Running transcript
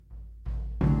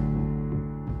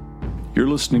You're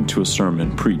listening to a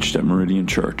sermon preached at Meridian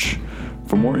Church.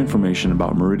 For more information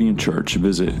about Meridian Church,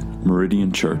 visit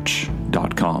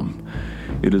meridianchurch.com.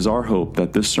 It is our hope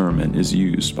that this sermon is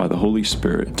used by the Holy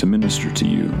Spirit to minister to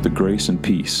you the grace and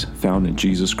peace found in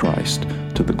Jesus Christ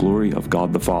to the glory of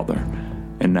God the Father.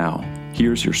 And now,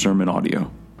 here's your sermon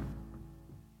audio.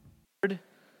 To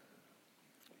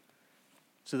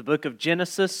the book of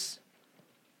Genesis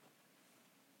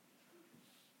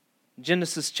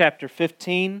chapter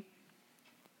 15.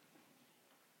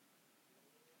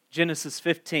 Genesis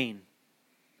 15.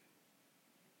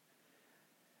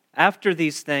 After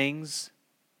these things,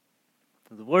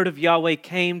 the word of Yahweh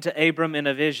came to Abram in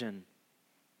a vision.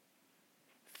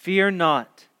 Fear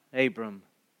not, Abram.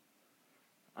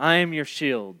 I am your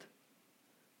shield.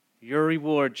 Your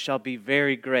reward shall be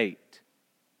very great.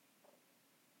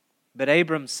 But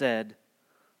Abram said,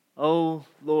 O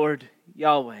Lord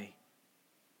Yahweh,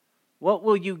 what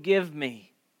will you give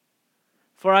me?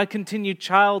 For I continue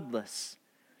childless,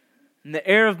 and the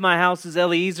heir of my house is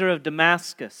Eliezer of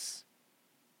Damascus.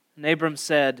 And Abram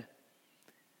said,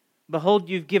 Behold,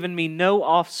 you've given me no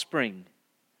offspring,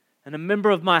 and a member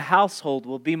of my household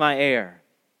will be my heir.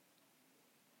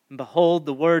 And behold,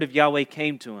 the word of Yahweh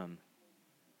came to him.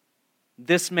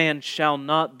 This man shall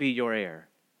not be your heir.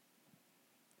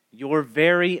 Your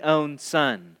very own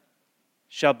son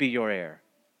shall be your heir.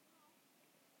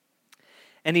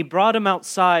 And he brought him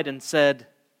outside and said,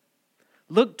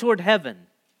 Look toward heaven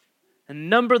and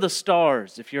number the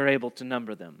stars if you're able to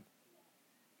number them.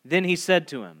 Then he said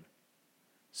to him,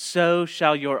 So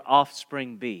shall your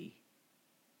offspring be.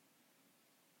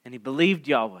 And he believed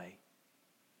Yahweh,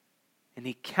 and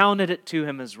he counted it to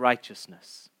him as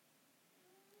righteousness.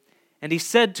 And he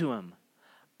said to him,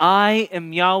 I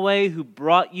am Yahweh who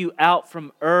brought you out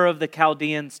from Ur of the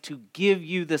Chaldeans to give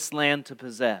you this land to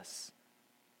possess.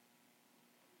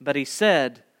 But he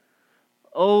said,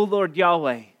 O Lord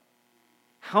Yahweh,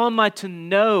 how am I to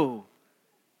know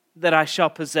that I shall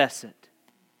possess it?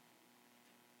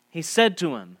 He said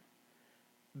to him,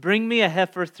 Bring me a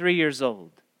heifer 3 years old,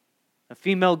 a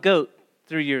female goat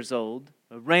 3 years old,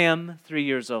 a ram 3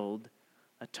 years old,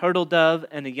 a turtle dove,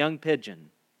 and a young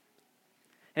pigeon.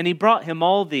 And he brought him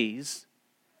all these,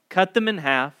 cut them in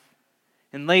half,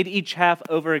 and laid each half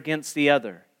over against the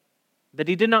other. But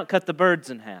he did not cut the birds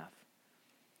in half.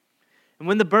 And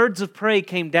when the birds of prey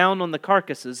came down on the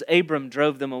carcasses, Abram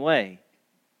drove them away.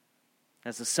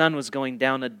 As the sun was going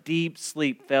down, a deep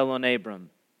sleep fell on Abram.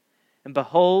 And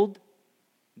behold,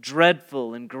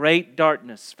 dreadful and great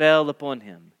darkness fell upon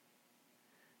him.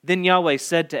 Then Yahweh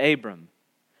said to Abram,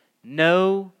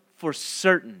 Know for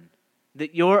certain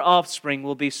that your offspring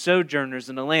will be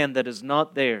sojourners in a land that is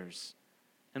not theirs,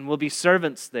 and will be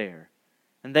servants there,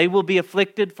 and they will be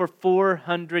afflicted for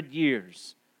 400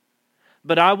 years.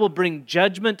 But I will bring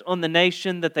judgment on the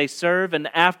nation that they serve, and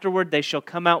afterward they shall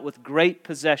come out with great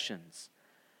possessions.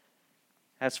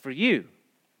 As for you,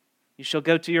 you shall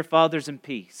go to your fathers in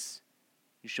peace.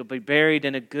 You shall be buried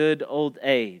in a good old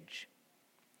age.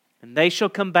 And they shall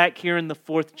come back here in the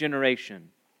 4th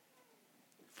generation,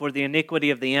 for the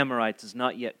iniquity of the Amorites is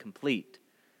not yet complete.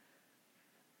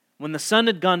 When the sun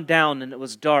had gone down and it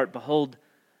was dark, behold,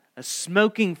 a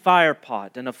smoking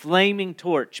firepot and a flaming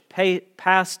torch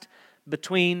passed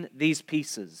between these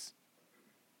pieces.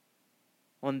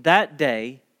 On that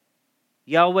day,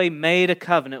 Yahweh made a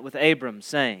covenant with Abram,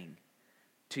 saying,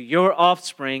 To your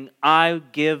offspring I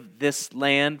give this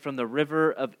land from the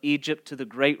river of Egypt to the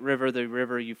great river, the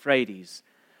river Euphrates,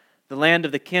 the land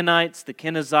of the Kenites, the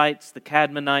Kenizzites, the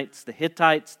Cadmonites, the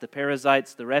Hittites, the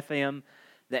Perizzites, the Rephaim,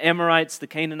 the Amorites, the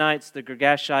Canaanites, the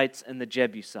Girgashites, and the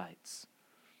Jebusites.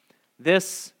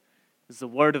 This is the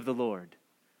word of the Lord.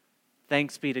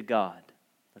 Thanks be to God.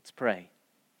 Let's pray.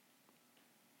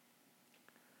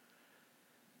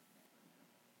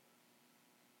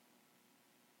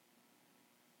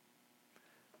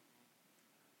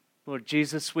 Lord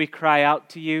Jesus, we cry out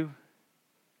to you.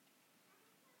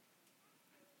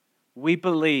 We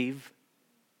believe.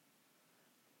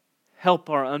 Help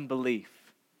our unbelief.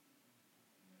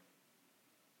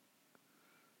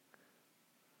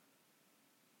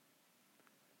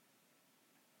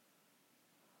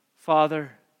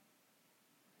 Father,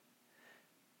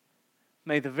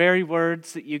 may the very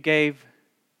words that you gave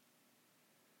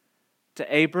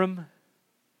to Abram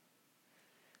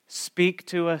speak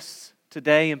to us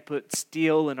today and put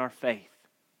steel in our faith.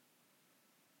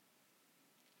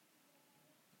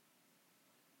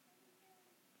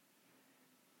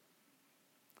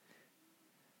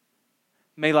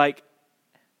 May, like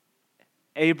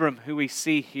Abram, who we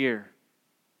see here,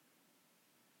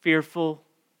 fearful,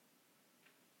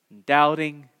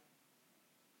 doubting,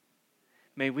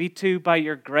 may we too, by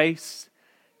your grace,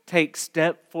 take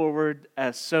step forward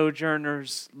as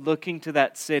sojourners looking to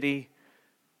that city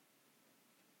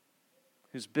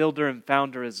whose builder and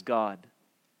founder is God.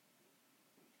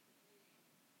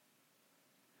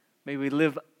 May we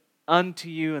live unto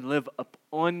you and live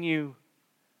upon you.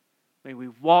 May we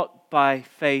walk by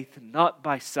faith, not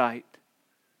by sight.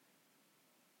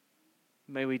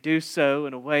 May we do so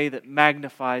in a way that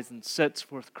magnifies and sets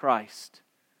forth Christ.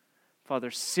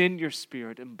 Father, send your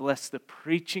Spirit and bless the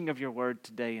preaching of your word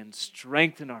today and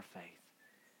strengthen our faith.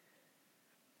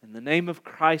 In the name of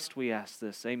Christ we ask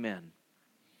this. Amen.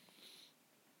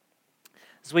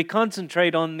 As we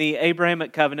concentrate on the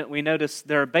Abrahamic covenant, we notice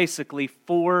there are basically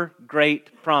 4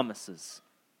 great promises.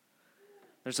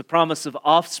 There's a promise of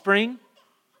offspring,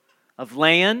 of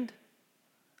land,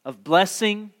 of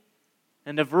blessing,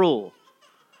 and of rule.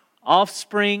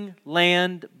 Offspring,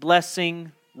 land,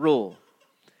 blessing, rule.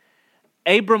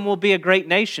 Abram will be a great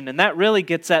nation, and that really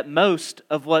gets at most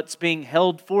of what's being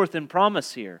held forth in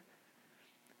promise here.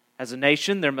 As a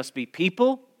nation, there must be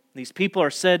people. These people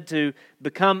are said to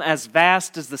become as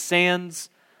vast as the sands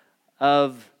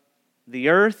of the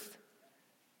earth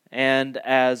and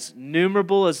as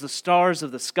numerable as the stars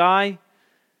of the sky.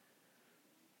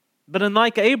 But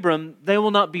unlike Abram, they will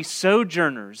not be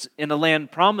sojourners in a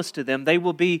land promised to them. They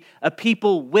will be a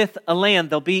people with a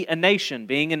land. They'll be a nation.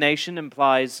 Being a nation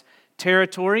implies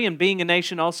territory, and being a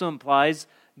nation also implies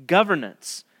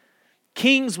governance.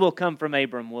 Kings will come from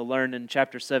Abram, we'll learn in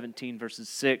chapter 17, verses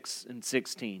 6 and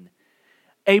 16.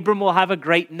 Abram will have a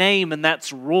great name, and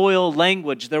that's royal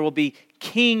language. There will be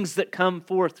kings that come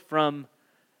forth from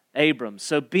Abram.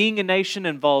 So being a nation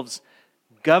involves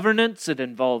governance, it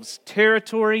involves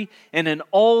territory, and in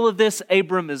all of this,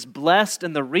 Abram is blessed,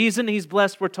 and the reason he's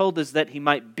blessed, we're told, is that he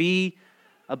might be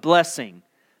a blessing.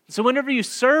 So whenever you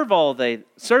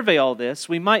survey all this,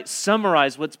 we might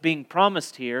summarize what's being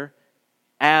promised here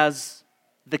as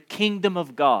the kingdom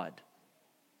of God.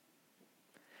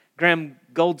 Graham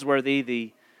Goldsworthy,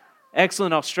 the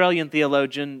excellent Australian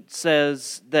theologian,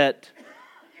 says that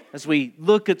as we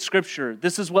look at Scripture,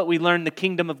 this is what we learn the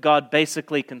kingdom of God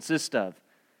basically consists of.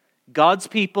 God's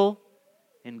people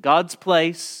in God's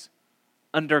place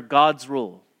under God's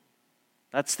rule.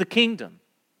 That's the kingdom.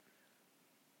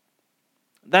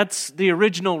 That's the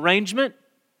original arrangement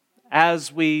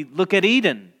as we look at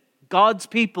Eden. God's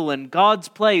people in God's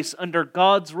place under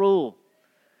God's rule.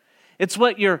 It's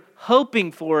what you're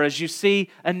hoping for as you see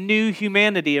a new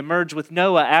humanity emerge with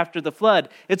Noah after the flood.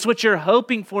 It's what you're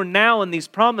hoping for now in these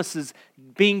promises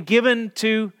being given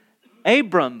to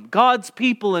Abram, God's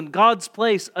people in God's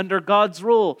place under God's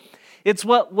rule. It's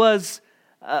what was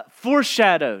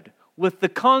foreshadowed with the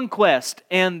conquest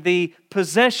and the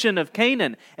possession of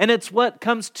Canaan. And it's what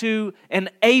comes to an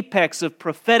apex of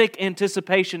prophetic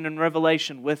anticipation and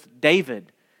revelation with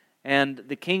David and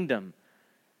the kingdom.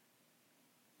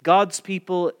 God's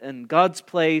people in God's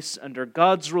place under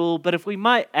God's rule. But if we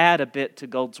might add a bit to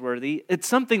Goldsworthy, it's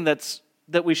something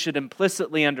that we should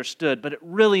implicitly understood, but it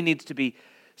really needs to be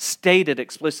stated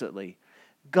explicitly.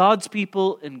 God's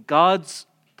people in God's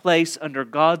place under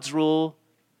God's rule,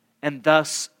 and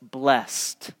thus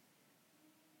blessed.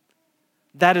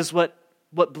 That is what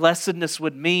blessedness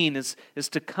would mean, is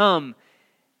to come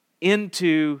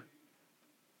into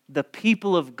the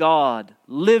people of God,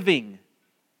 living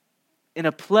in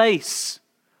a place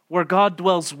where God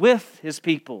dwells with His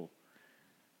people,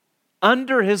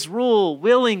 under His rule,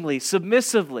 willingly,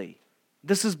 submissively.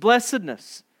 This is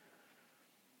blessedness.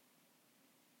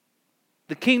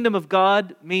 The kingdom of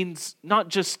God means not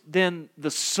just then the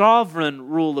sovereign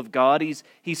rule of God,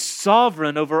 He's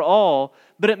sovereign over all,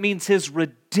 but it means His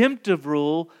redemptive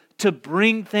rule to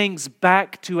bring things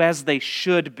back to as they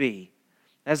should be,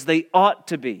 as they ought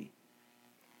to be.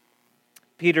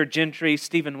 Peter Gentry,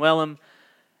 Stephen Wellham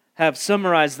have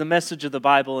summarized the message of the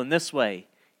Bible in this way: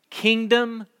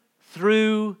 kingdom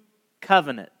through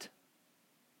covenant.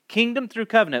 Kingdom through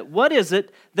covenant. What is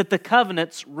it that the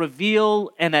covenants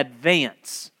reveal and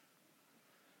advance?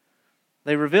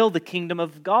 They reveal the kingdom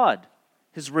of God,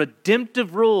 His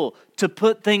redemptive rule to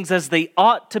put things as they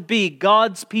ought to be,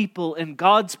 God's people in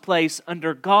God's place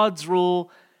under God's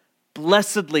rule,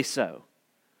 blessedly so.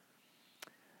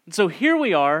 And so here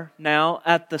we are now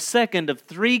at the second of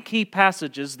 3 key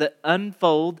passages that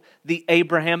unfold the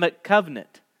Abrahamic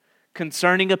covenant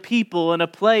concerning a people and a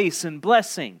place and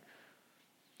blessing.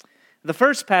 The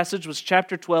first passage was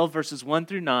chapter 12, verses 1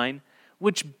 through 9,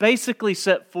 which basically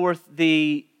set forth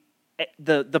the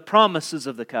promises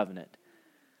of the covenant.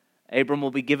 Abram will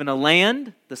be given a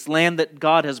land, this land that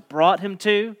God has brought him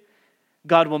to.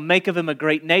 God will make of him a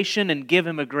great nation and give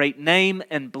him a great name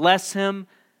and bless him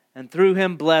and through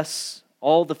him bless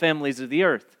all the families of the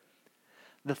earth.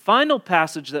 The final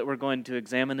passage that we're going to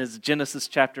examine is Genesis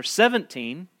chapter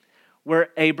 17, where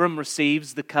Abram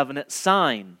receives the covenant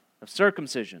sign of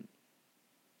circumcision.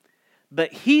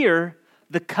 But here,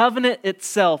 the covenant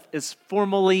itself is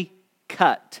formally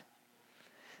cut.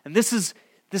 And this is,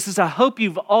 I hope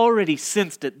you've already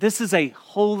sensed it, this is a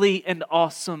holy and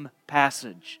awesome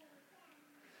passage,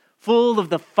 full of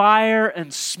the fire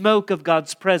and smoke of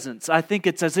God's presence. I think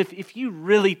it's as if you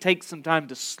really take some time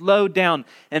to slow down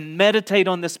and meditate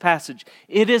on this passage,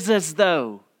 it is as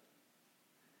though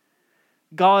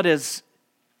God is,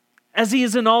 as He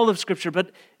is in all of Scripture,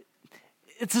 but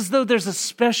it's as though there's a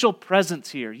special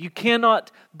presence here. You cannot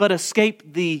but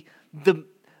escape the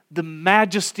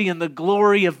majesty and the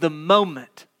glory of the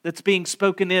moment that's being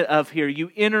spoken of here.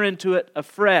 You enter into it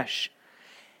afresh.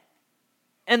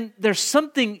 And there's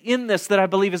something in this that I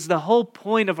believe is the whole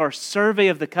point of our survey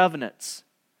of the covenants.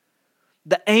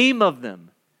 The aim of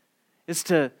them is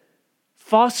to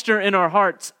foster in our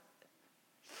hearts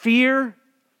fear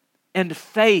and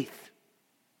faith,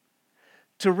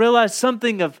 to realize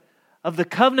something of the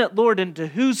covenant Lord into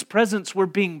whose presence we're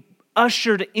being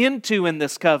ushered into in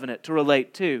this covenant to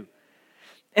relate to.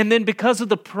 And then because of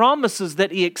the promises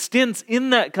that He extends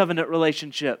in that covenant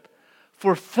relationship,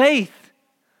 for faith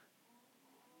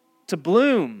to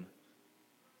bloom.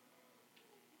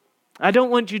 I don't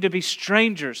want you to be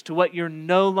strangers to what you're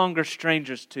no longer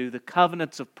strangers to, the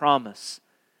covenants of promise.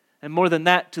 And more than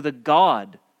that, to the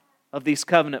God of these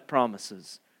covenant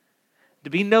promises. To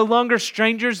be no longer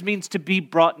strangers means to be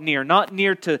brought near, not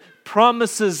near to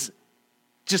promises,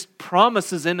 just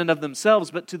promises in and of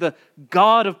themselves, but to the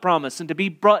God of promise, and to be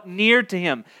brought near to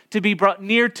Him, to be brought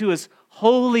near to His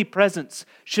holy presence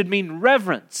should mean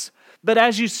reverence. But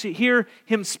as you hear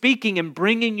Him speaking and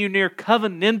bringing you near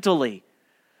covenantally,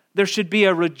 there should be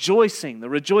a rejoicing, the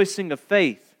rejoicing of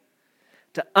faith.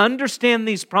 To understand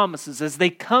these promises as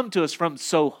they come to us from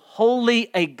so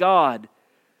holy a God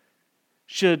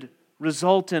should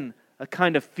result in a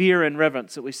kind of fear and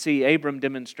reverence that we see Abram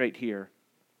demonstrate here.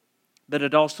 But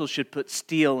it also should put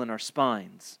steel in our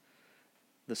spines,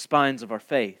 the spines of our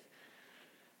faith.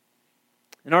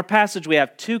 In our passage, we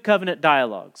have two covenant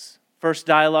dialogues. First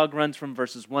dialogue runs from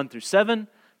verses 1 through 7.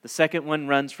 The second one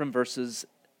runs from verses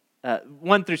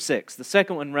 1 through 6. The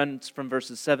second one runs from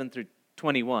verses 7 through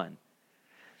 21.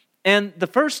 And the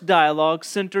first dialogue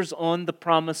centers on the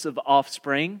promise of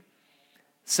offspring.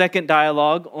 Second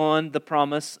dialogue on the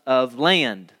promise of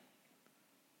land.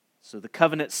 So the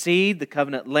covenant seed, the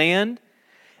covenant land.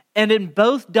 And in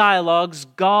both dialogues,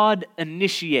 God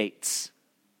initiates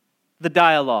the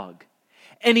dialogue.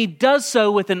 And He does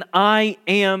so with an I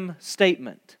am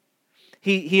statement.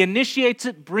 He initiates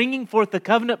it, bringing forth the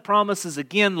covenant promises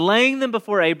again, laying them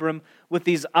before Abram with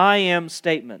these I am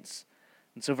statements.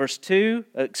 And so verse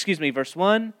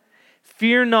 1,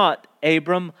 fear not,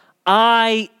 Abram,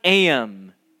 I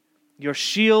am your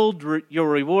shield, your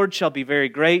reward shall be very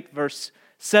great. Verse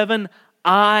 7,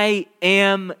 I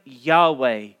am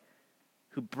Yahweh,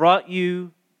 who brought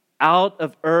you out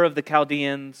of Ur of the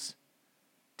Chaldeans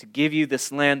to give you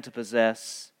this land to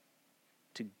possess,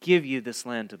 to give you this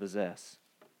land to possess.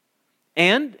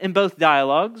 And in both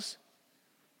dialogues,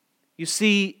 you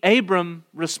see Abram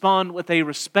respond with a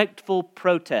respectful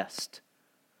protest,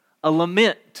 a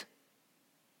lament.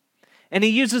 And he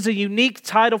uses a unique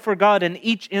title for God in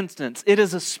each instance. It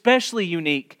is especially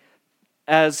unique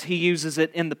as he uses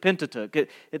it in the Pentateuch.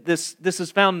 This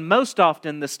is found most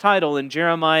often, this title, in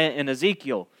Jeremiah and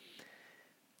Ezekiel.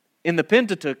 In the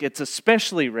Pentateuch, it's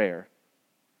especially rare.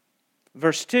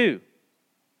 Verse 2,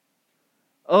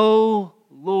 O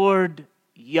Lord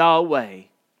Yahweh.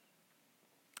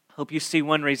 Hope you see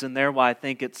one reason there why I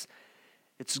think it's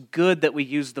good that we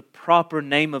use the proper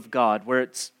name of God, where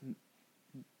it's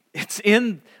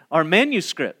in our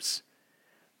manuscripts.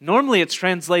 Normally it's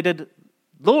translated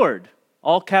Lord,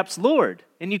 all caps Lord.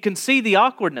 And you can see the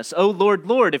awkwardness. Oh Lord,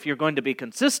 Lord, if you're going to be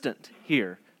consistent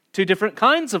here. Two different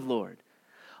kinds of Lord.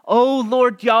 Oh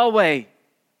Lord Yahweh,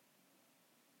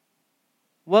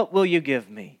 what will you give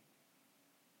me?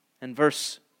 And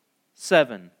verse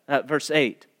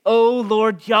 8. O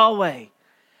Lord Yahweh,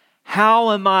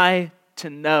 how am I to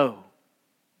know?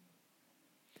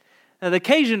 Now, the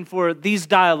occasion for these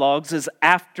dialogues is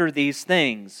after these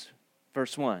things.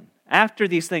 Verse 1. After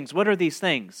these things. What are these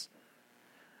things?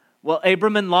 Well,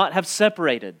 Abram and Lot have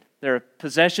separated. Their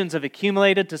possessions have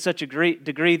accumulated to such a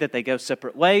degree that they go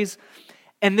separate ways.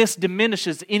 And this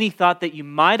diminishes any thought that you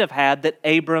might have had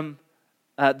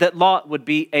that Lot would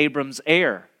be Abram's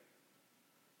heir,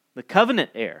 the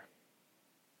covenant heir.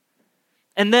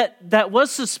 And that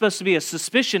was supposed to be a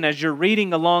suspicion as you're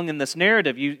reading along in this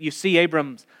narrative. You see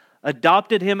Abram's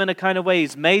adopted him in a kind of way.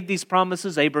 He's made these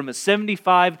promises. Abram is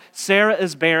 75. Sarah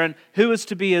is barren. Who is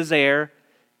to be his heir?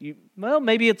 Well,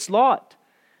 maybe it's Lot.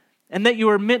 And that you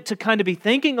are meant to kind of be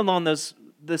thinking along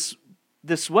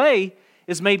this way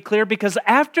is made clear because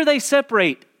after they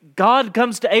separate, God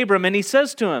comes to Abram and he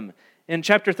says to him in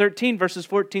chapter 13, verses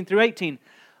 14 through 18,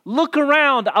 "Look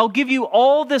around, I'll give you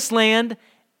all this land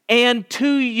and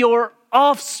to your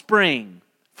offspring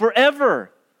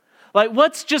forever." Like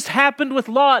what's just happened with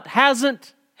Lot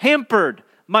hasn't hampered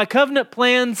my covenant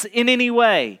plans in any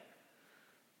way.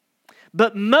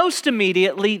 But most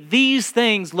immediately, these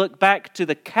things look back to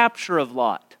the capture of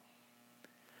Lot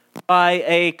by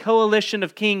a coalition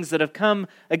of kings that have come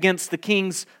against the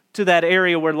kings to that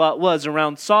area where Lot was,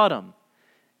 around Sodom.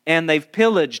 And they've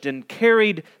pillaged and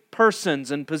carried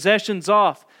persons and possessions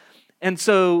off. And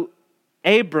so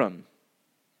Abram,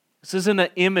 this isn't an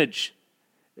image.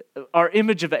 Our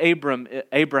image of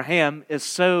Abraham is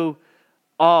so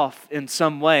off in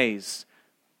some ways.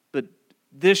 But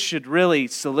this should really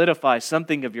solidify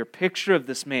something of your picture of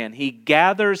this man. He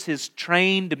gathers his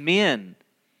trained men.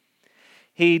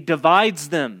 He divides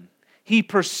them. He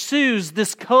pursues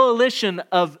this coalition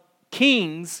of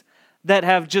kings that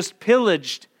have just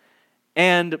pillaged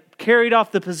and carried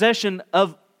off the possession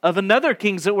of another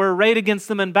kings that were arrayed against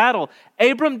them in battle.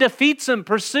 Abram defeats them,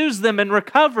 pursues them, and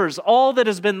recovers all that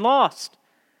has been lost,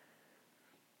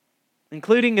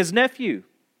 including his nephew.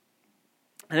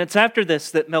 And it's after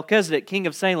this that Melchizedek, king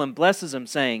of Salem, blesses him,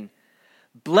 saying,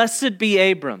 "Blessed be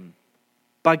Abram,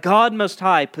 by God Most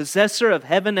High, possessor of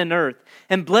heaven and earth,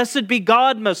 and blessed be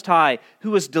God Most High,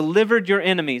 who has delivered your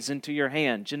enemies into your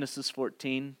hand." Genesis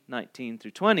 14, 19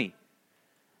 through 20.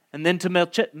 And then to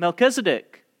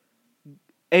Melchizedek,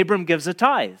 Abram gives a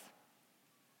tithe.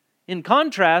 In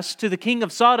contrast to the king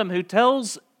of Sodom who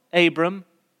tells Abram,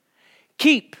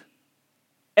 "Keep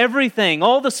everything,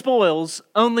 all the spoils,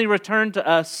 only return to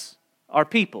us, our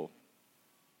people."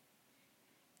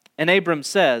 And Abram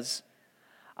says,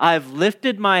 "I've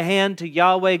lifted my hand to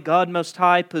Yahweh, God Most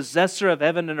High, possessor of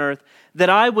heaven and earth, that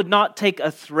I would not take a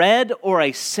thread or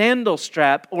a sandal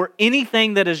strap or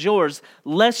anything that is yours,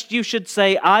 lest you should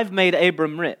say, 'I've made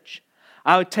Abram rich.'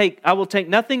 I will take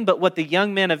nothing but what the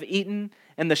young men have eaten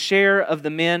and the share of the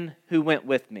men who went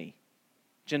with me."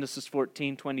 Genesis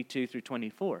 14, 22 through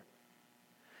 24.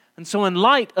 And so in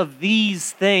light of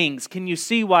these things, can you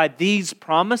see why these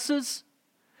promises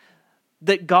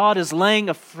that God is laying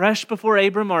afresh before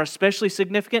Abram are especially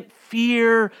significant?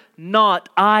 "Fear not,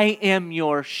 I am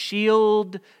your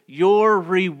shield. Your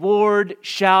reward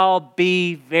shall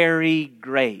be very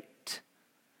great."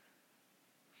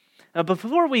 Now,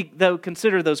 before we, though,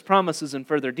 consider those promises in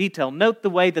further detail, note the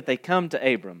way that they come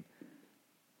to Abram.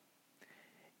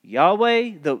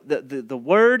 Yahweh, the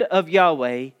word of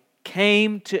Yahweh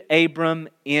came to Abram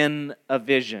in a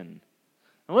vision.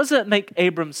 Now, what does that make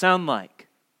Abram sound like?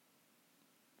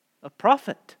 A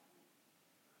prophet.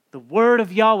 The word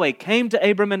of Yahweh came to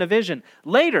Abram in a vision.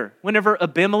 Later, whenever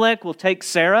Abimelech will take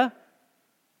Sarah,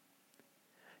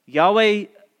 Yahweh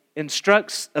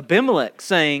instructs Abimelech,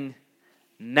 saying,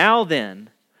 "Now then,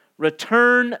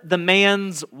 return the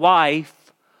man's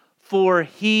wife, for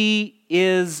he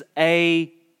is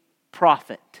a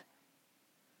prophet,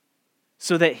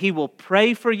 so that he will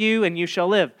pray for you and you shall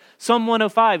live." Psalm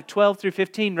 105, 12 through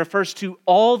 15 refers to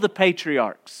all the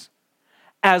patriarchs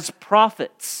as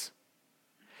prophets,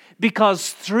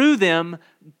 because through them,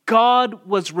 God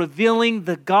was revealing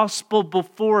the gospel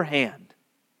beforehand.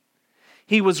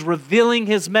 He was revealing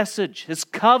His message, His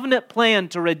covenant plan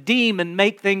to redeem and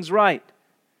make things right.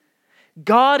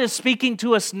 God is speaking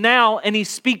to us now, and He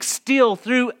speaks still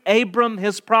through Abram,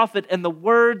 His prophet, and the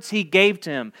words He gave to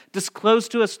him,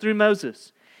 disclosed to us through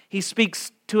Moses. He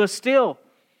speaks to us still.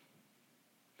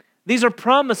 These are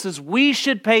promises we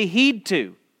should pay heed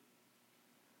to.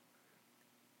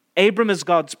 Abram is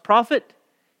God's prophet.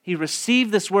 He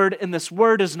received this word, and this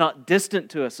word is not distant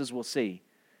to us, as we'll see.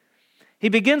 He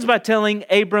begins by telling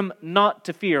Abram not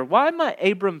to fear. Why might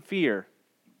Abram fear?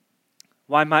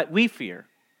 Why might we fear?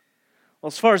 Well,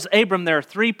 as far as Abram, there are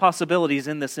three possibilities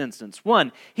in this instance.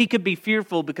 One, he could be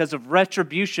fearful because of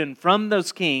retribution from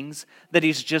those kings that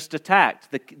he's just attacked,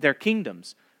 their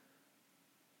kingdoms.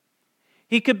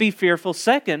 He could be fearful,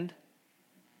 second,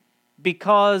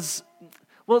 because,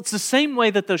 well, it's the same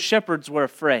way that those shepherds were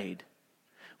afraid.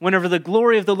 Whenever the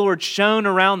glory of the Lord shone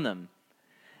around them.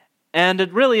 And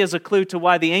it really is a clue to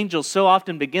why the angels so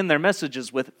often begin their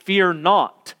messages with "fear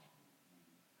not."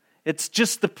 It's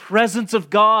just the presence of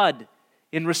God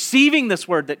in receiving this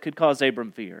word that could cause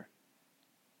Abram fear.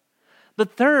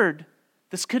 But third,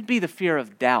 This could be the fear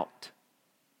of doubt,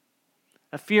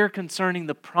 a fear concerning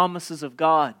the promises of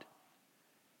God.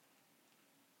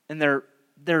 And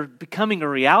they're becoming a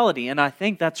reality, and I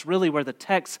think that's really where the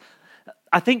text,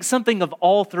 I think something of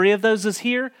all three of those is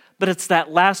here, but it's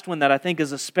that last one that I think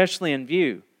is especially in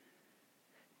view.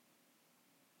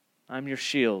 I'm your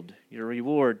shield. Your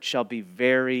reward shall be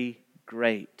very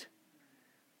great.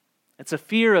 It's a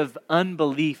fear of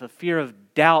unbelief, a fear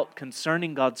of doubt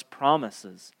concerning God's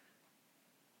promises.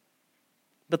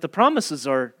 But the promises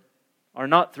are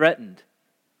not threatened.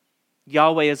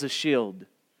 Yahweh is a shield,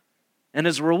 and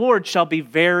His reward shall be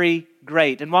very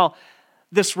great. And while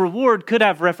this reward could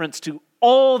have reference to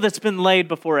all that's been laid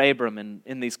before Abram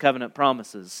in these covenant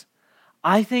promises,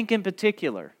 I think in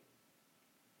particular,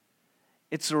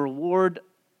 it's a reward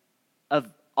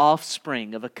of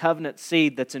offspring, of a covenant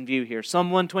seed that's in view here.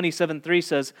 Psalm 127:3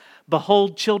 says,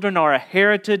 "Behold, children are a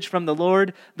heritage from the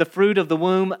Lord, the fruit of the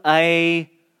womb, a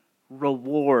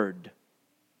reward."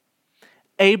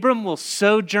 Abram will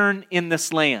sojourn in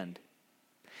this land.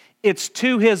 It's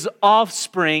to his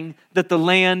offspring that the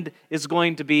land is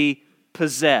going to be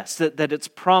possessed, that it's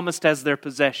promised as their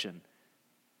possession.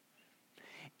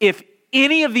 If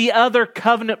any of the other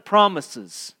covenant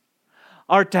promises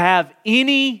are to have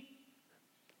any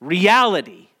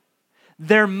reality,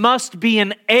 there must be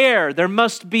an heir, there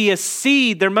must be a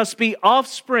seed, there must be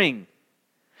offspring.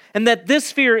 And that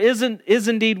this fear is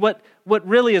indeed what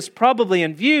really is probably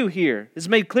in view here, is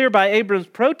made clear by Abram's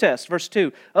protest. Verse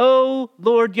 2, "O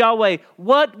Lord Yahweh,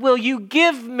 what will you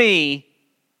give me?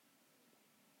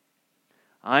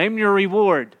 I am your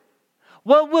reward.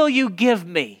 What will you give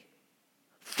me?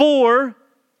 For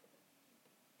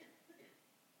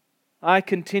I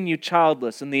continue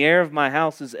childless, and the heir of my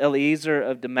house is Eliezer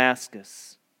of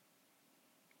Damascus.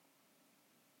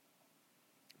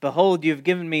 Behold, you have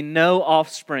given me no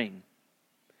offspring,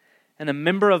 and a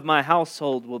member of my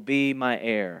household will be my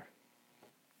heir.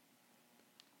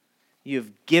 You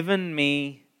have given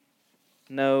me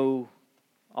no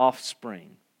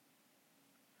offspring."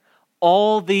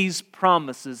 All these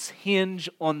promises hinge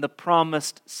on the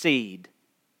promised seed.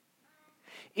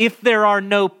 If there are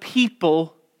no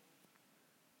people,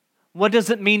 what does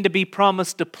it mean to be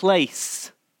promised a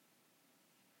place?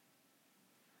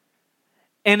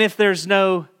 And if there's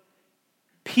no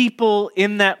people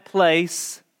in that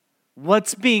place,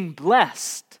 what's being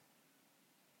blessed?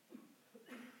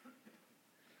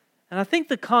 And I think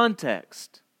the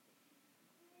context,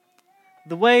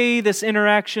 the way this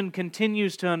interaction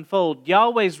continues to unfold,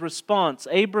 Yahweh's response,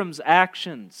 Abram's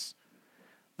actions,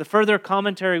 the further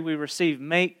commentary we receive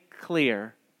make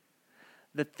clear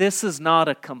that this is not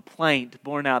a complaint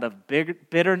born out of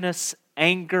bitterness,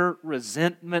 anger,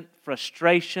 resentment,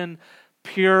 frustration,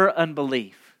 pure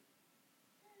unbelief.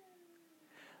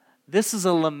 This is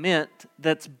a lament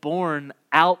that's born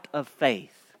out of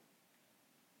faith.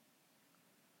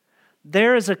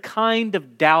 There is a kind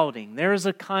of doubting, there is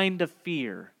a kind of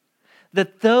fear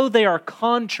that though they are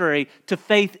contrary to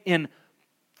faith in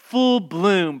full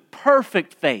bloom,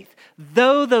 perfect faith,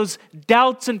 though those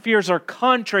doubts and fears are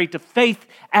contrary to faith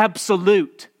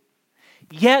absolute,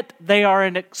 yet they are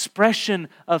an expression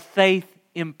of faith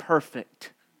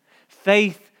imperfect,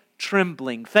 faith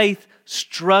trembling, faith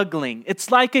struggling. It's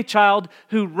like a child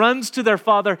who runs to their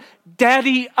father,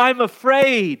 "Daddy, I'm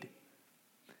afraid."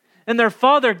 And their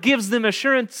father gives them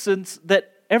assurances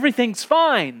that everything's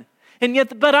fine. And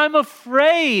yet, "But I'm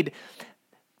afraid."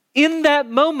 In that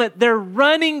moment, they're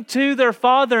running to their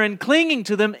father and clinging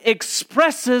to them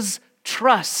expresses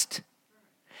trust.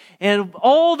 And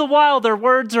all the while, their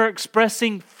words are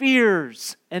expressing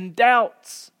fears and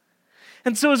doubts.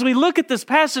 And so as we look at this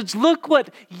passage, look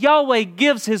what Yahweh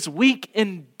gives His weak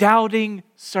and doubting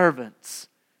servants.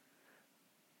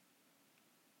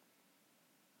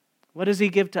 What does He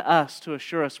give to us to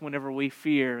assure us whenever we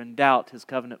fear and doubt His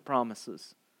covenant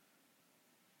promises?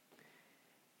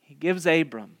 He gives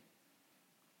Abram,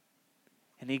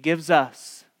 and He gives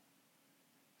us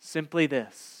simply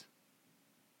this.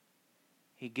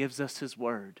 He gives us His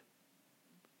word.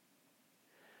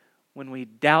 When we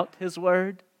doubt His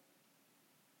word,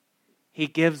 He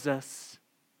gives us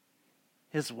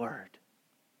His word.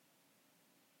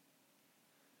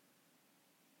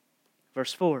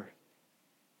 Verse 4.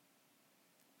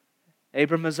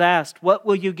 Abram is asked, "What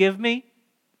will you give me?"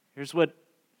 Here's what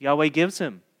Yahweh gives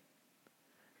him.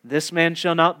 "This man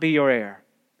shall not be your heir.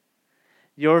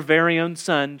 Your very own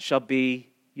son shall be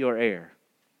your heir."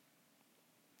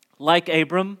 Like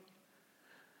Abram,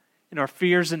 in our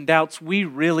fears and doubts, we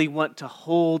really want to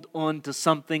hold on to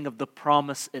something of the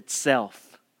promise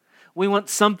itself. We want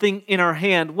something in our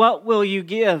hand. What will you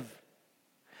give?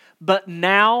 But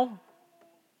now,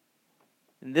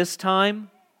 And this time,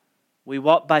 we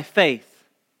walk by faith,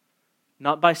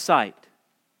 not by sight.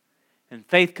 And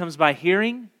faith comes by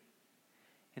hearing,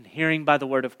 and hearing by the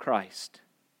word of Christ.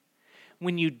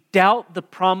 When you doubt the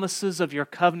promises of your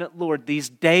covenant Lord, these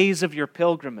days of your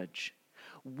pilgrimage,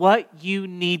 what you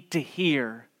need to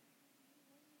hear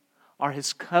are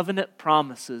His covenant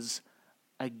promises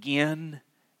again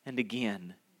and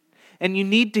again. And you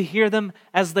need to hear them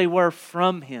as they were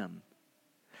from Him.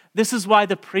 This is why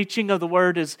the preaching of the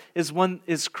Word is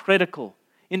critical,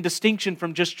 in distinction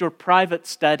from just your private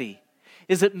study.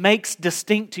 Is it makes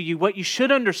distinct to you. What you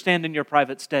should understand in your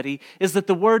private study is that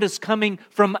the Word is coming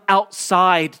from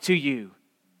outside to you.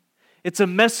 It's a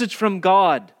message from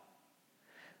God.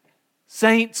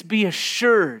 Saints, be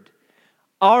assured,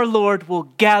 our Lord will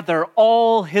gather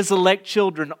all His elect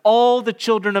children, all the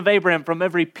children of Abraham from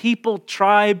every people,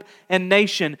 tribe, and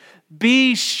nation.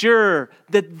 Be sure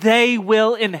that they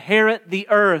will inherit the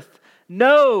earth.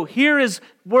 No, here is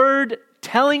Word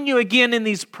telling you again in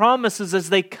these promises as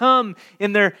they come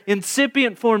in their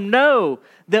incipient form. Know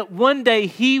that one day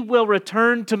He will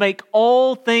return to make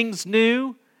all things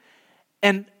new,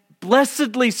 and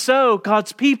blessedly so,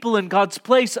 God's people in God's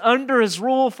place under His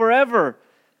rule forever.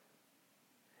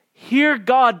 Hear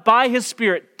God by His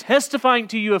Spirit testifying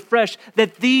to you afresh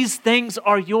that these things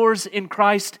are yours in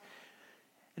Christ,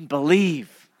 and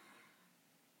believe.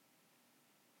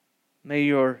 May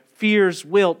your fears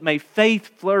wilt, may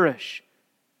faith flourish.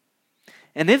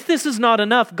 And if this is not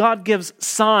enough, God gives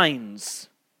signs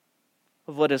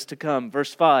of what is to come.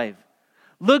 Verse 5,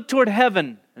 look toward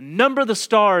heaven and number the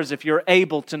stars if you're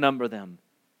able to number them.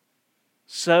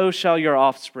 So shall your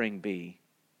offspring be.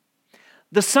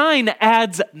 The sign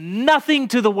adds nothing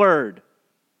to the word.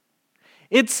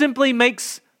 It simply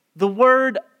makes the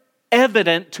word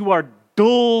evident to our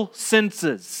dull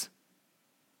senses.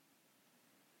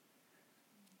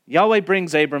 Yahweh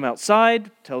brings Abram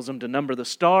outside, tells him to number the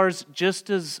stars, just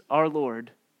as our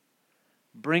Lord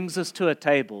brings us to a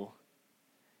table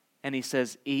and He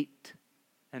says, eat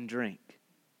and drink.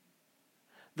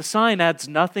 The sign adds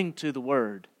nothing to the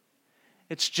word.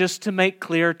 It's just to make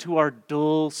clear to our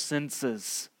dull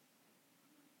senses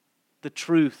the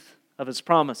truth of His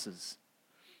promises.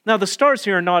 Now, the stars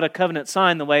here are not a covenant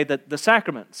sign the way that the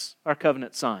sacraments are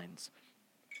covenant signs.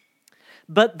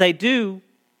 But they do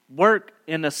work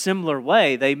in a similar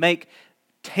way. They make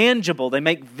tangible, they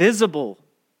make visible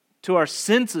to our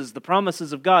senses the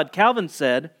promises of God. Calvin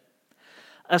said,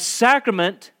 a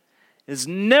sacrament is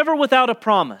never without a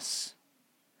promise,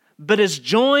 but is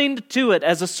joined to it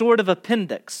as a sort of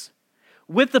appendix,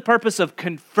 with the purpose of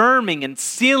confirming and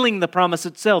sealing the promise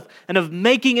itself, and of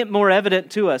making it more evident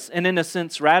to us, and in a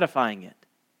sense ratifying it.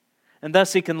 And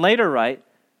thus he can later write,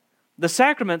 the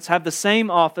sacraments have the same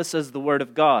office as the Word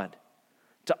of God,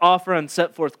 to offer and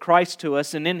set forth Christ to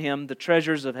us, and in Him the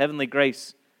treasures of heavenly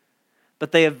grace.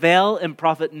 But they avail and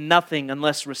profit nothing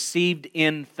unless received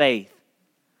in faith.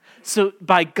 So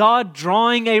by God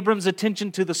drawing Abram's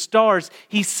attention to the stars,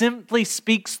 He simply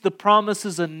speaks the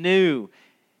promises anew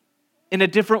in a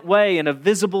different way, in a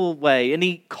visible way, and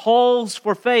He calls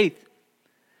for faith.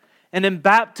 And in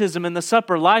baptism and the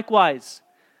supper, likewise,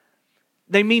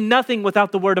 they mean nothing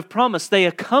without the word of promise. They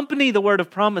accompany the word of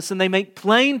promise and they make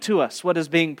plain to us what is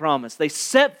being promised. They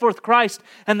set forth Christ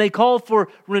and they call for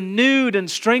renewed and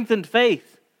strengthened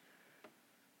faith.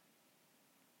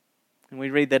 And we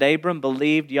read that Abram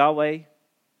believed Yahweh,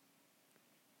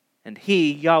 and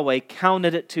He, Yahweh,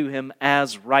 counted it to him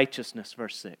as righteousness.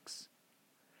 Verse 6.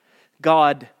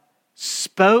 God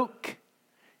spoke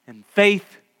and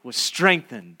faith was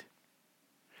strengthened.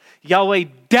 Yahweh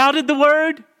doubted the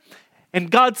word,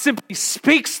 and God simply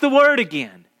speaks the word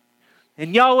again.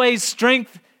 And Yahweh's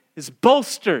strength is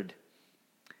bolstered.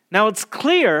 Now it's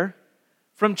clear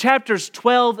from chapters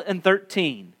 12 and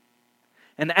 13,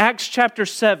 and Acts chapter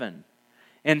 7,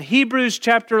 and Hebrews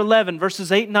chapter 11,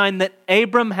 verses 8 and 9, that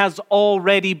Abram has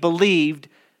already believed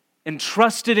and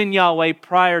trusted in Yahweh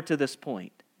prior to this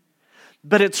point.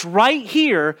 But it's right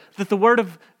here that the word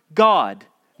of God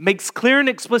makes clear and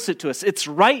explicit to us. It's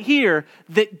right here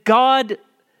that God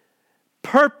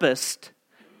purposed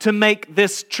to make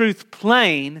this truth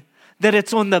plain, that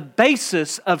it's on the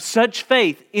basis of such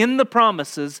faith in the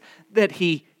promises that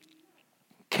He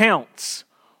counts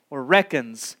or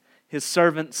reckons His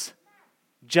servants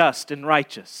just and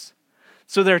righteous.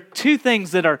 So there are two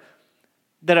things that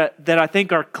I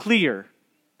think are clear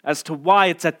as to why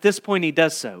it's at this point He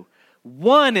does so.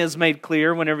 One is made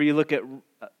clear whenever you look at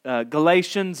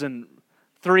Galatians and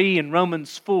 3 and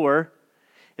Romans 4,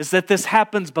 is that this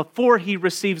happens before he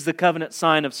receives the covenant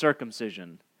sign of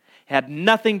circumcision. It had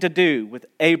nothing to do with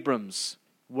Abram's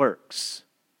works.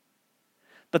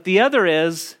 But the other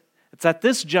is, it's at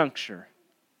this juncture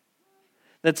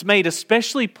that's made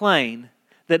especially plain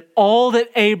that all that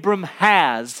Abram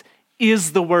has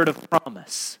is the word of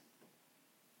promise.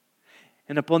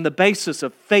 And upon the basis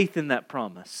of faith in that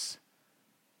promise,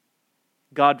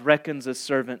 God reckons his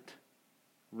servant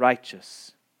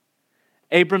righteous.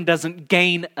 Abram doesn't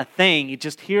gain a thing. He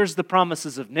just hears the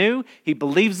promises of new, he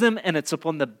believes them, and it's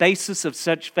upon the basis of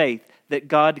such faith that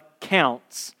God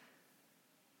counts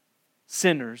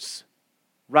sinners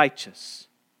righteous.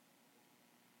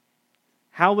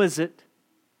 How is it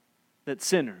that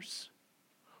sinners,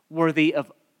 worthy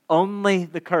of only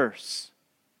the curse,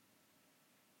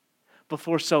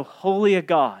 before so holy a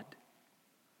God,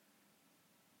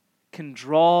 can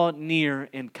draw near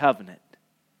in covenant?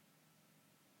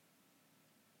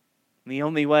 And the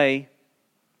only way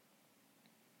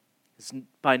is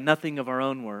by nothing of our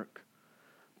own work,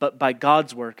 but by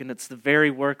God's work, and it's the very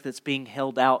work that's being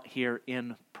held out here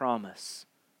in promise.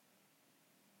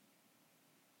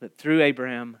 That through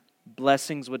Abraham,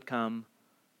 blessings would come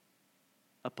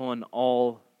upon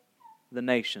all the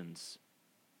nations.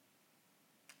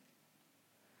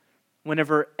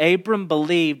 Whenever Abram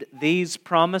believed these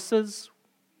promises,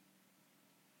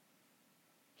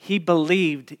 he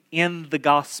believed in the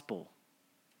gospel.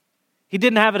 He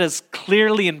didn't have it as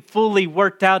clearly and fully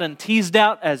worked out and teased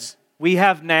out as we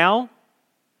have now.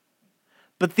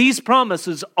 But these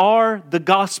promises are the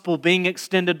gospel being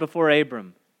extended before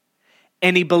Abram.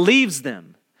 And he believes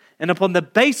them. And upon the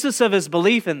basis of his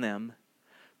belief in them,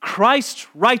 Christ's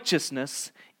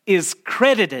righteousness is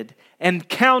credited and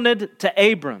counted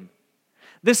to Abram.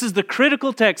 This is the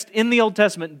critical text in the Old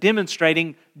Testament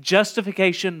demonstrating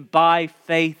justification by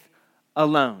faith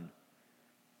alone.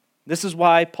 This is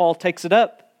why Paul takes it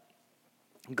up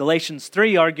in Galatians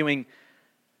 3, arguing,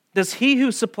 does he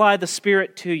who supplied the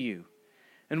Spirit to you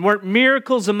and work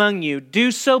miracles among you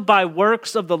do so by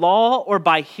works of the law or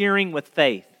by hearing with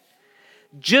faith?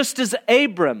 Just as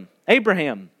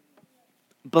Abraham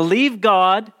believed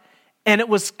God, and it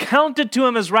was counted to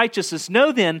him as righteousness.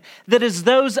 Know then that it is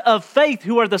those of faith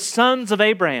who are the sons of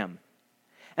Abraham.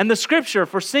 And the Scripture,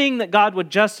 foreseeing that God would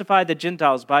justify the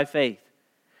Gentiles by faith,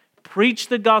 preached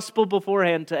the gospel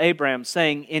beforehand to Abraham,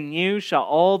 saying, in you shall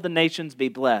all the nations be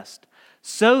blessed.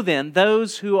 So then,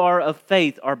 those who are of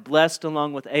faith are blessed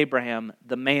along with Abraham,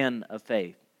 the man of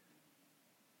faith.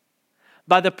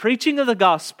 By the preaching of the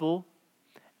gospel,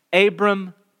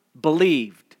 Abram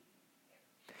believed.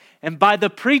 And by the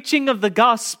preaching of the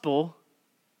gospel,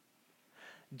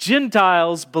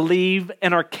 Gentiles believe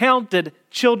and are counted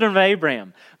children of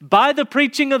Abraham. By the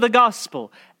preaching of the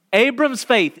gospel, Abram's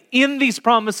faith in these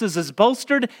promises is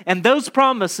bolstered, and those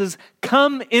promises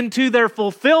come into their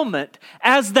fulfillment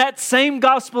as that same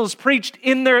gospel is preached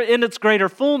in its greater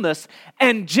fullness,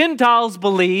 and Gentiles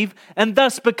believe and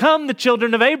thus become the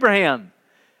children of Abraham,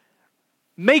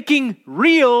 making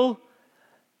real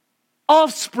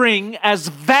offspring as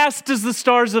vast as the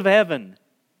stars of heaven,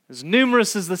 as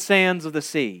numerous as the sands of the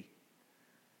sea.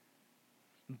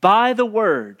 By the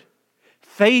word,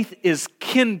 faith is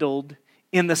kindled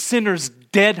in the sinner's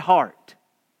dead heart,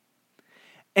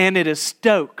 and it is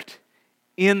stoked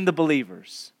in the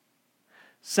believers.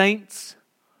 Saints,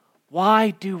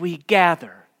 why do we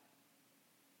gather?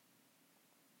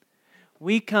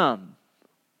 We come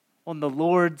on the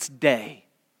Lord's day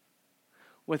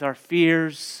with our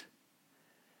fears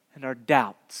and our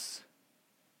doubts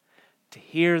to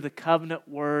hear the covenant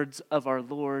words of our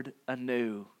Lord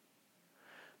anew,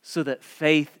 so that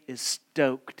faith is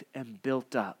stoked and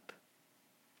built up.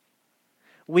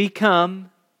 We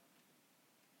come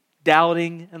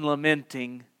doubting and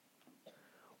lamenting,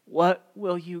 what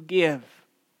will you give?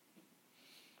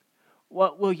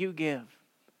 What will you give?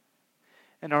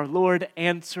 And our Lord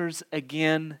answers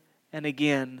again and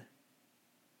again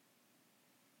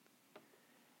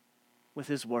with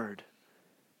His word,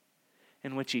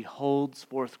 in which He holds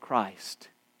forth Christ.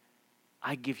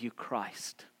 I give you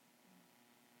Christ.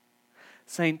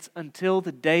 Saints, until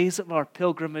the days of our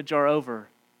pilgrimage are over,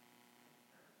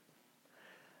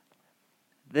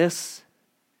 this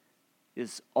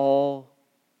is all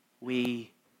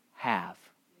we have.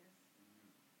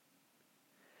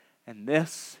 And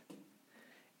this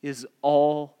is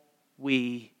all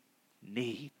we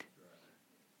need.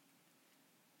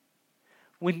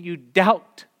 When you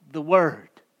doubt the word,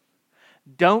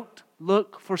 don't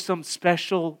look for some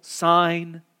special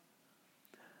sign,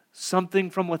 something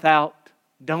from without.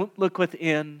 Don't look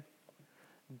within.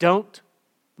 Don't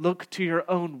look to your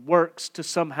own works to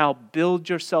somehow build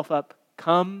yourself up.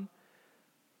 Come,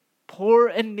 poor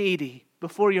and needy,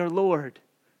 before your Lord.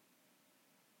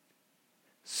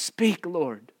 Speak,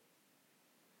 Lord.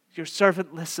 Your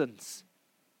servant listens.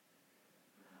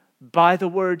 By the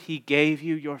word he gave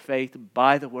you your faith,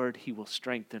 by the word he will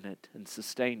strengthen it and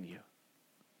sustain you.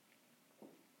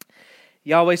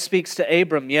 Yahweh speaks to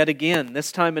Abram yet again,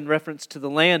 this time in reference to the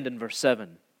land in verse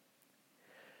 7.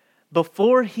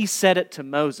 Before he said it to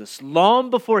Moses, long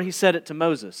before he said it to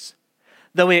Moses,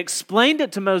 though he explained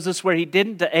it to Moses where he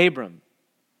didn't to Abram,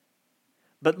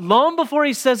 but long before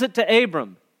he says it to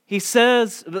Abram, he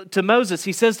says to Moses,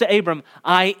 he says to Abram,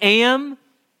 I am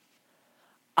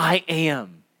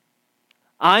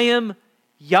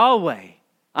Yahweh.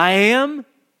 I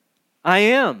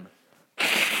am.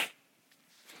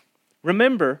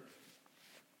 Remember,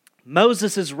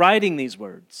 Moses is writing these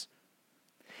words.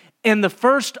 And the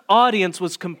first audience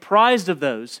was comprised of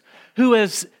those who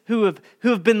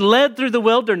have been led through the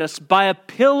wilderness by a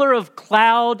pillar of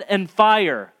cloud and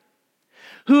fire,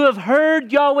 who have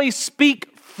heard Yahweh speak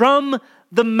from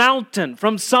the mountain,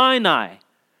 from Sinai,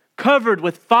 covered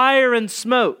with fire and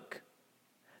smoke,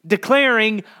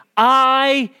 declaring,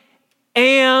 I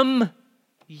am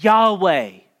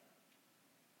Yahweh.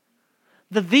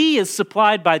 The "the" is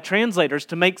supplied by translators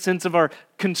to make sense of our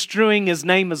construing his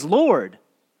name as Lord.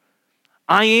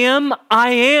 I am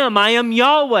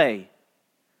Yahweh,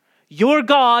 your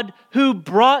God who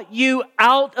brought you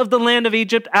out of the land of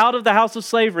Egypt, out of the house of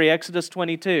slavery, Exodus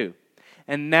 22.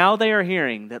 And now they are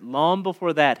hearing that long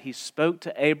before that he spoke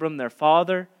to Abram, their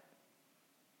father,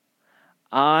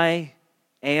 I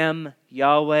am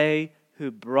Yahweh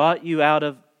who brought you out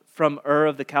from Ur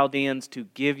of the Chaldeans to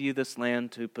give you this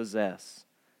land to possess.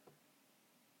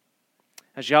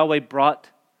 As Yahweh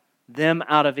brought them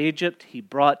out of Egypt, he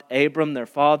brought Abram, their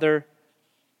father,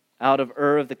 out of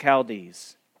Ur of the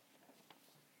Chaldees.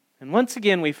 And once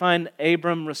again, we find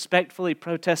Abram respectfully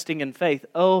protesting in faith,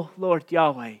 Oh, Lord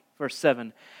Yahweh, verse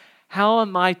 7, how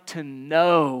am I to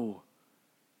know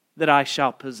that I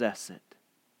shall possess it?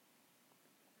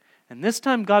 And this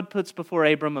time God puts before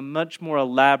Abram a much more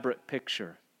elaborate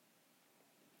picture.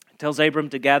 He tells Abram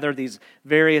to gather these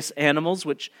various animals,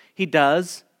 which he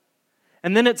does.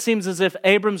 And then it seems as if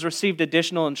Abram's received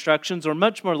additional instructions, or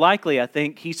much more likely, I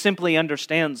think, he simply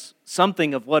understands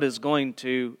something of what is going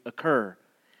to occur.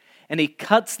 And he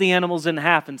cuts the animals in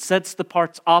half and sets the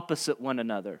parts opposite one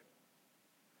another.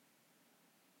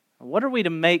 What are we to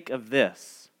make of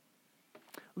this?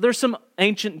 There's some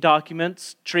ancient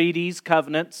documents, treaties,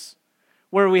 covenants,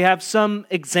 where we have some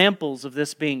examples of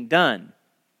this being done.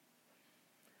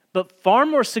 But far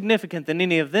more significant than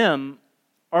any of them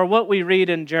are what we read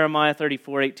in Jeremiah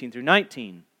 34, 18 through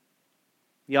 19.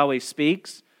 Yahweh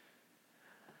speaks,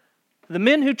 the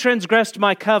men who transgressed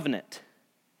my covenant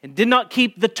and did not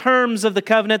keep the terms of the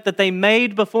covenant that they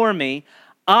made before me,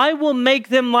 I will make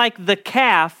them like the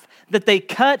calf that they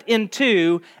cut in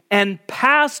two and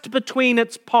passed between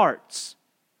its parts.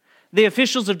 The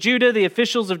officials of Judah, the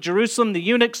officials of Jerusalem, the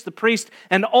eunuchs, the priests,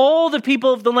 and all the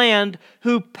people of the land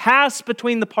who passed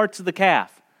between the parts of the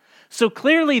calf. So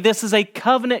clearly this is a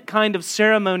covenant kind of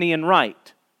ceremony and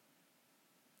rite.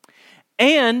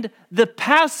 And the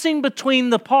passing between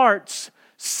the parts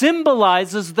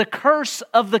symbolizes the curse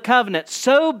of the covenant.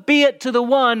 So be it to the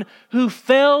one who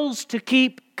fails to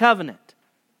keep covenant.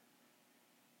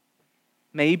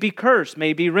 May he be cursed, may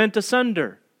he be rent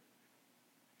asunder.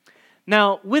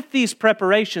 Now, with these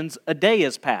preparations, a day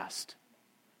has passed.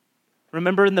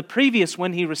 Remember in the previous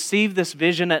one, he received this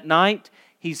vision at night.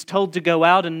 He's told to go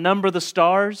out and number the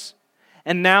stars.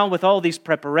 And now with all these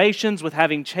preparations, with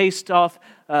having chased off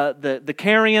the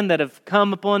carrion that have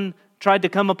tried to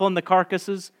come upon the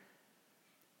carcasses,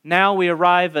 now we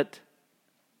arrive at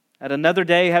another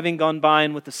day having gone by,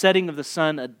 and with the setting of the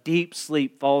sun, a deep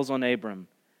sleep falls on Abram.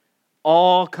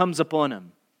 All comes upon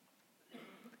him.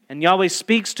 And Yahweh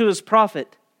speaks to his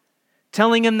prophet,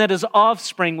 telling him that his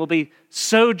offspring will be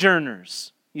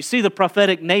sojourners. You see the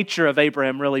prophetic nature of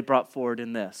Abraham really brought forward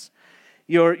in this.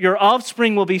 Your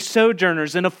offspring will be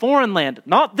sojourners in a foreign land,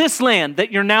 not this land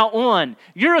that you're now on.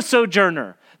 You're a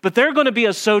sojourner, but they're going to be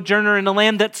a sojourner in a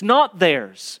land that's not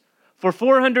theirs for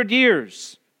 400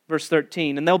 years, verse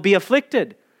 13, and they'll be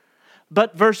afflicted.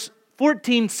 But verse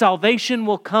 14, salvation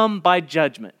will come by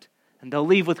judgment, and they'll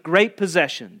leave with great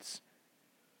possessions.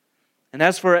 And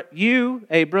as for you,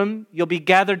 Abram, you'll be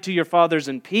gathered to your fathers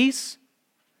in peace,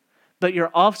 but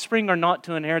your offspring are not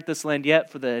to inherit this land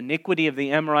yet, for the iniquity of the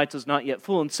Amorites is not yet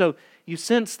full. And so you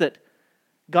sense that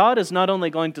God is not only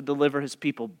going to deliver his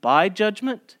people by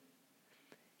judgment,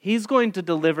 he's going to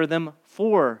deliver them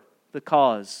for the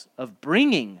cause of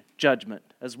bringing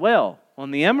judgment as well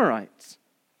on the Amorites.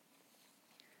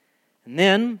 And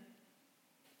then,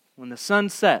 when the sun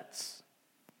sets,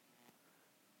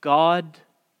 God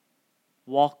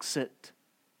walks it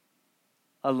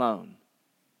alone.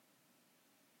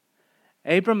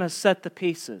 Abram has set the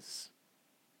pieces,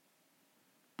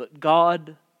 but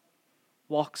God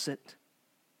walks it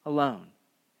alone.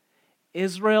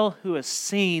 Israel, who has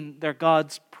seen their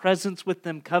God's presence with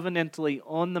them covenantally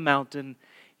on the mountain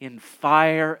in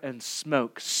fire and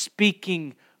smoke,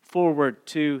 speaking forward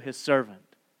to his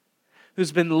servant,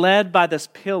 who's been led by this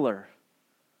pillar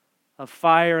of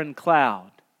fire and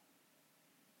cloud,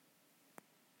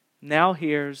 now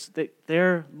hears that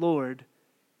their Lord,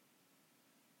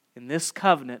 in this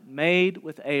covenant made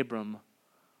with Abram,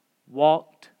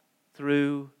 walked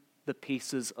through the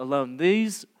pieces alone.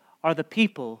 These are the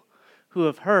people who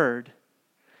have heard,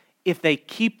 if they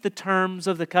keep the terms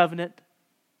of the covenant,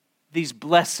 these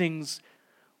blessings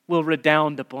will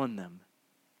redound upon them.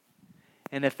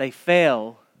 And if they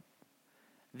fail,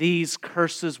 these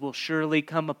curses will surely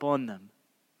come upon them.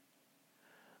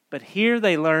 But here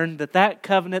they learn that that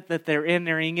covenant that they're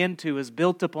entering into is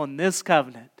built upon this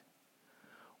covenant,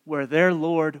 where their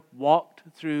Lord walked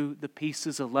through the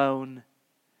pieces alone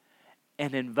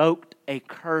and invoked a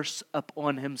curse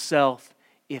upon himself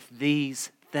if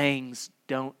these things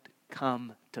don't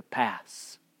come to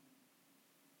pass.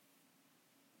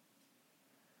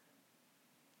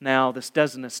 Now, this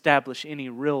doesn't establish any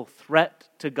real threat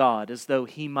to God, as though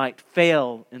he might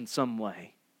fail in some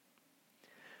way.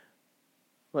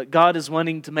 What God is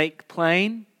wanting to make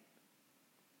plain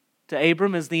to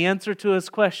Abram is the answer to his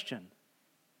question.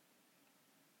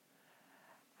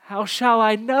 How shall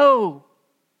I know?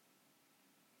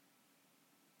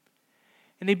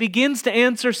 And he begins to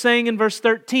answer saying in verse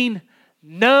 13,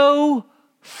 know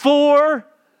for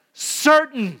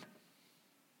certain.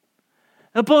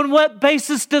 Upon what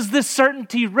basis does this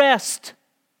certainty rest?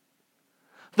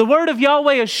 The word of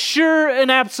Yahweh is sure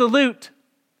and absolute.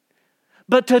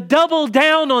 But to double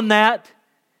down on that,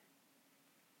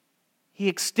 he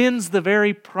extends the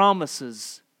very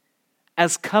promises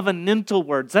as covenantal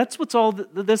words. That's what's all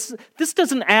this. This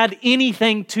doesn't add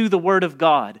anything to the word of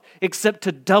God except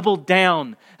to double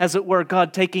down, as it were,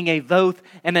 God taking a vow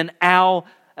and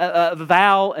a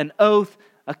vow, an oath,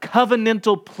 a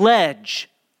covenantal pledge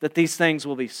that these things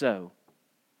will be so.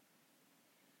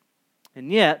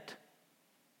 And yet,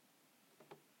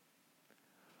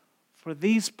 for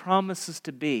these promises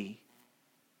to be,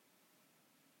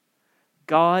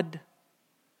 God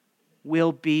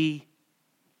will be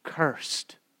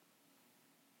cursed.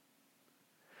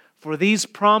 For these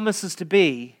promises to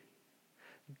be,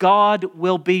 God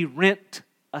will be rent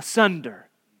asunder.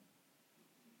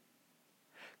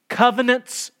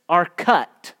 Covenants are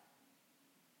cut.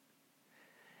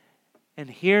 And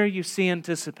here you see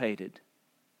anticipated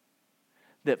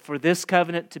that for this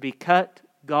covenant to be cut,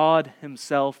 God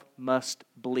himself must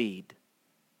bleed.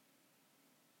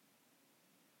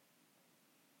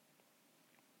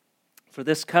 For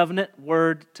this covenant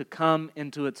word to come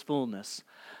into its fullness,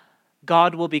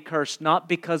 God will be cursed not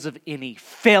because of any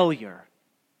failure,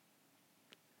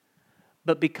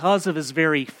 but because of his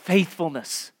very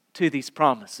faithfulness to these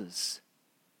promises.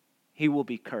 He will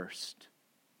be cursed.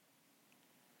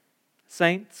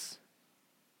 Saints,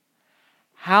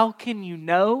 how can you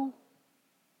know?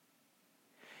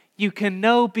 You can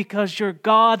know because your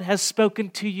God has spoken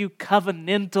to you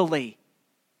covenantally.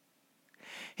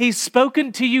 He's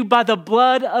spoken to you by the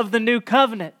blood of the new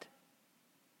covenant.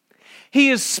 He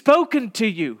has spoken to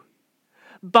you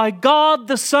by God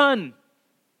the Son,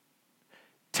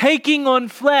 taking on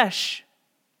flesh,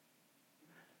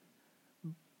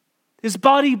 his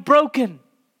body broken,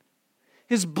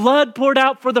 his blood poured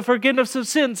out for the forgiveness of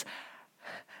sins.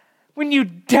 When you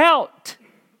doubt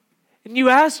and you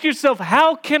ask yourself,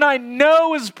 how can I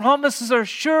know his promises are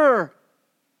sure?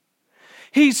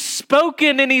 He's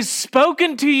spoken, and he's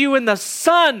spoken to you in the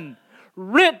Son,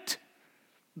 rent,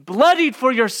 bloodied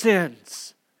for your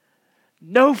sins.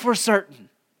 Know for certain.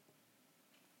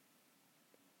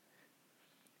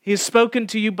 He has spoken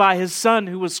to you by his Son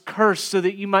who was cursed so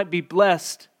that you might be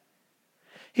blessed.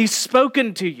 He's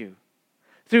spoken to you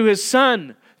through his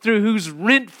Son, through whose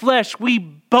rent flesh we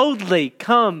boldly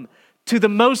come to the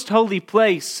most holy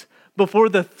place before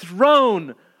the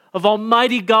throne of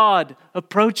Almighty God,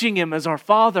 approaching him as our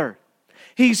Father.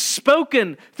 He's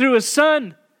spoken through his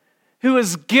Son who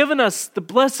has given us the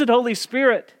blessed Holy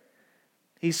Spirit.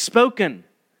 He's spoken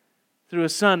through a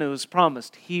Son who has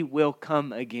promised he will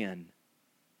come again.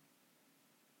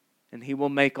 And he will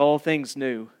make all things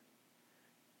new.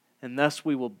 And thus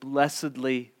we will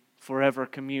blessedly forever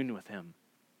commune with him.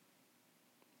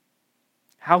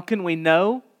 How can we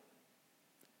know?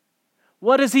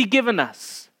 What has he given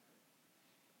us?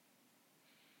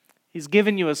 He's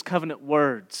given you his covenant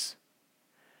words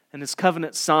and his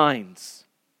covenant signs.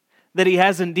 that He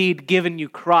has indeed given you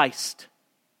Christ.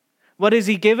 What has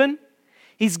He given?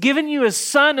 He's given you His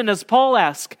Son, and as Paul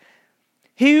asks,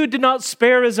 He who did not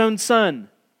spare His own Son,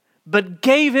 but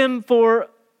gave Him for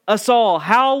us all,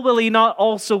 how will He not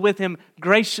also with Him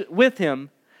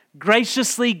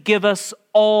graciously give us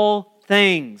all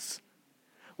things?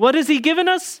 What has He given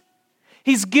us?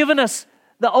 He's given us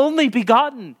the only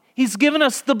begotten. He's given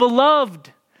us the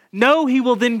beloved. No, He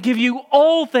will then give you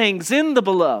all things in the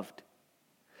beloved.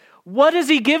 What has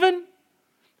He given?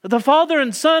 The Father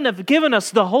and Son have given us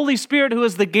the Holy Spirit, who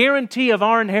is the guarantee of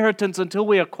our inheritance until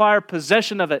we acquire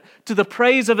possession of it, to the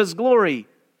praise of His glory.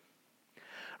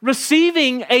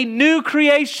 Receiving a new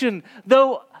creation,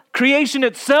 though creation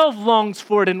itself longs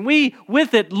for it, and we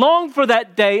with it long for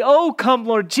that day. Oh, come,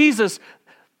 Lord Jesus.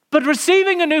 But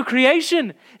receiving a new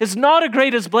creation is not a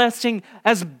greatest blessing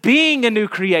as being a new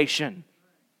creation.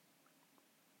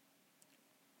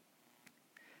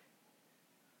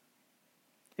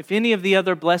 If any of the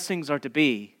other blessings are to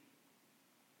be,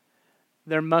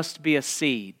 there must be a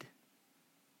seed.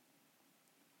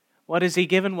 What has He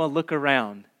given? Well, look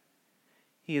around.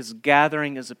 He is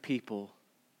gathering as a people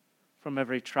from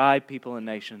every tribe, people, and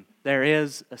nation. There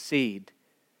is a seed.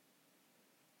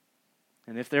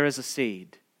 And if there is a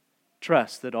seed,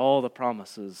 trust that all the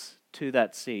promises to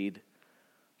that seed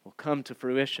will come to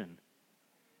fruition.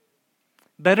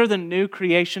 Better than new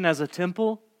creation as a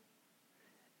temple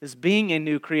is being a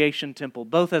new creation temple,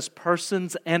 both as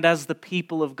persons and as the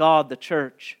people of God, the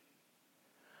church.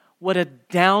 What a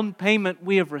down payment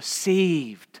we have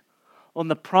received on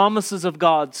the promises of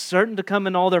God, certain to come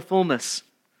in all their fullness.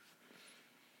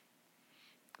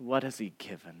 What has He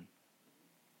given?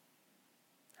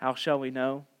 How shall we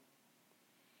know?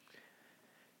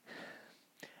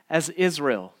 As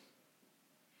Israel,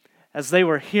 as they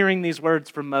were hearing these words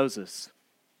from Moses,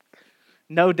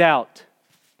 no doubt,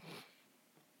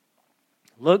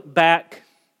 look back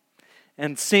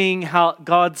and seeing how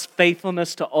God's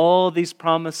faithfulness to all these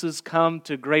promises come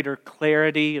to greater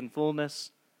clarity and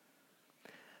fullness,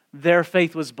 their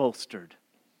faith was bolstered.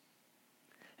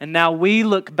 And now we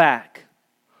look back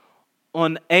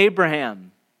on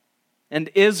Abraham and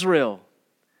Israel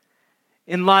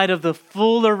in light of the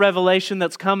fuller revelation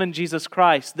that's come in Jesus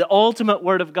Christ, the ultimate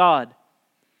Word of God.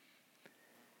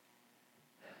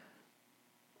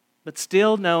 But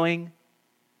still knowing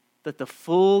that the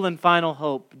full and final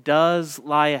hope does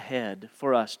lie ahead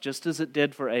for us, just as it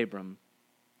did for Abram.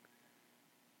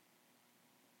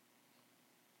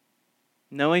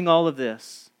 Knowing all of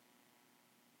this,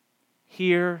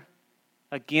 hear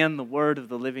again the word of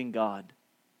the living God,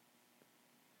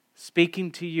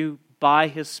 speaking to you by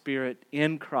His Spirit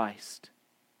in Christ,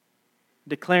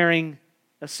 declaring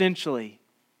essentially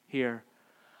here,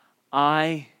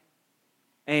 I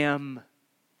am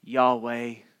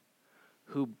Yahweh,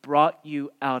 who brought you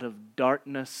out of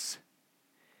darkness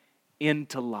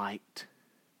into light.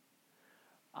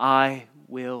 I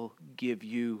will give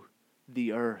you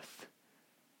the earth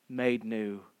made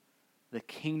new, the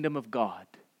kingdom of God.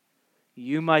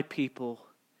 You, my people,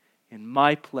 in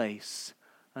my place,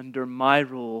 under my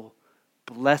rule,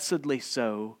 blessedly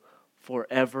so,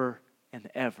 forever and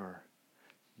ever.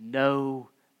 Know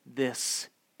this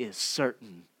is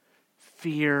certain.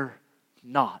 Fear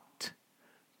not.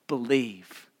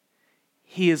 Believe.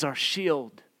 He is our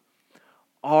shield.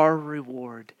 Our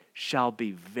reward shall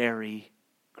be very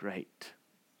great.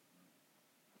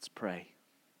 Let's pray.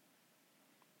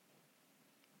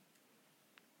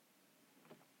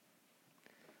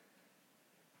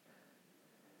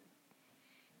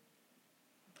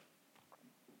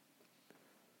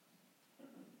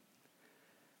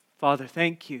 Father,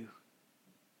 thank you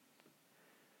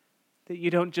that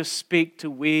you don't just speak to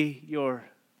we, your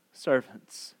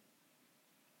servants,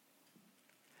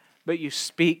 but you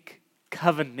speak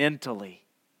covenantally.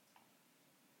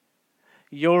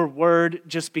 Your word,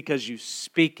 just because you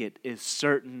speak it, is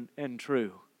certain and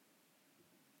true.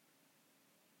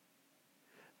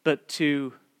 But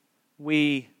to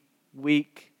we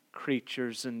weak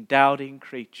creatures and doubting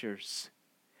creatures,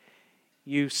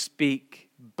 you speak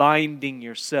binding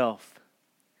yourself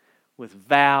with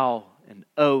vow and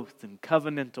oath and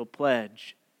covenantal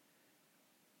pledge.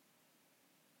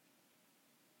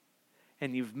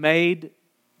 And you've made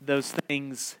those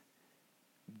things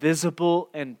visible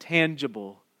and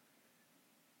tangible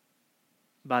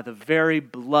by the very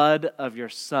blood of your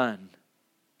Son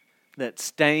that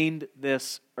stained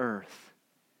this earth.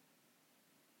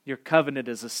 Your covenant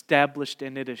is established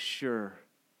and it is sure.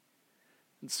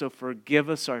 And so forgive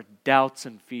us our doubts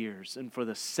and fears, and for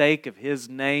the sake of His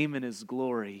name and His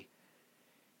glory,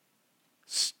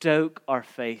 stoke our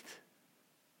faith.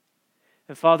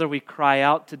 And Father, we cry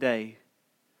out today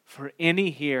for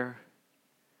any here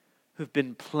who've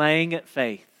been playing at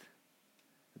faith.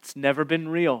 It's never been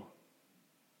real.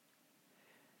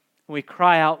 We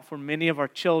cry out for many of our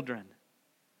children.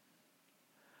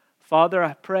 Father,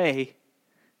 I pray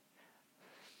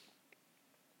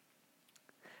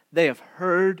they have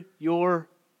heard your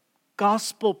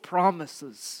gospel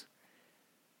promises.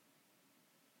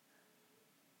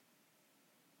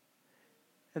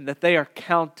 And that they are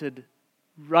counted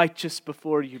righteous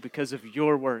before you because of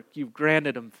your work. You've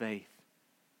granted them faith.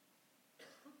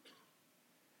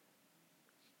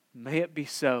 May it be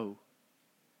so.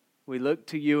 We look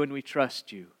to you and we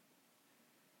trust you.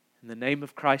 In the name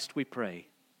of Christ we pray.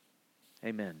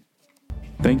 Amen.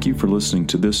 Thank you for listening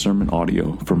to this sermon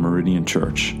audio from Meridian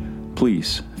Church.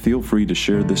 Please feel free to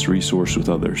share this resource with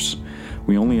others.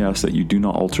 We only ask that you do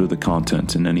not alter the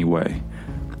content in any way.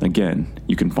 Again,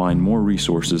 you can find more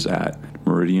resources at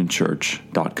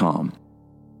meridianchurch.com.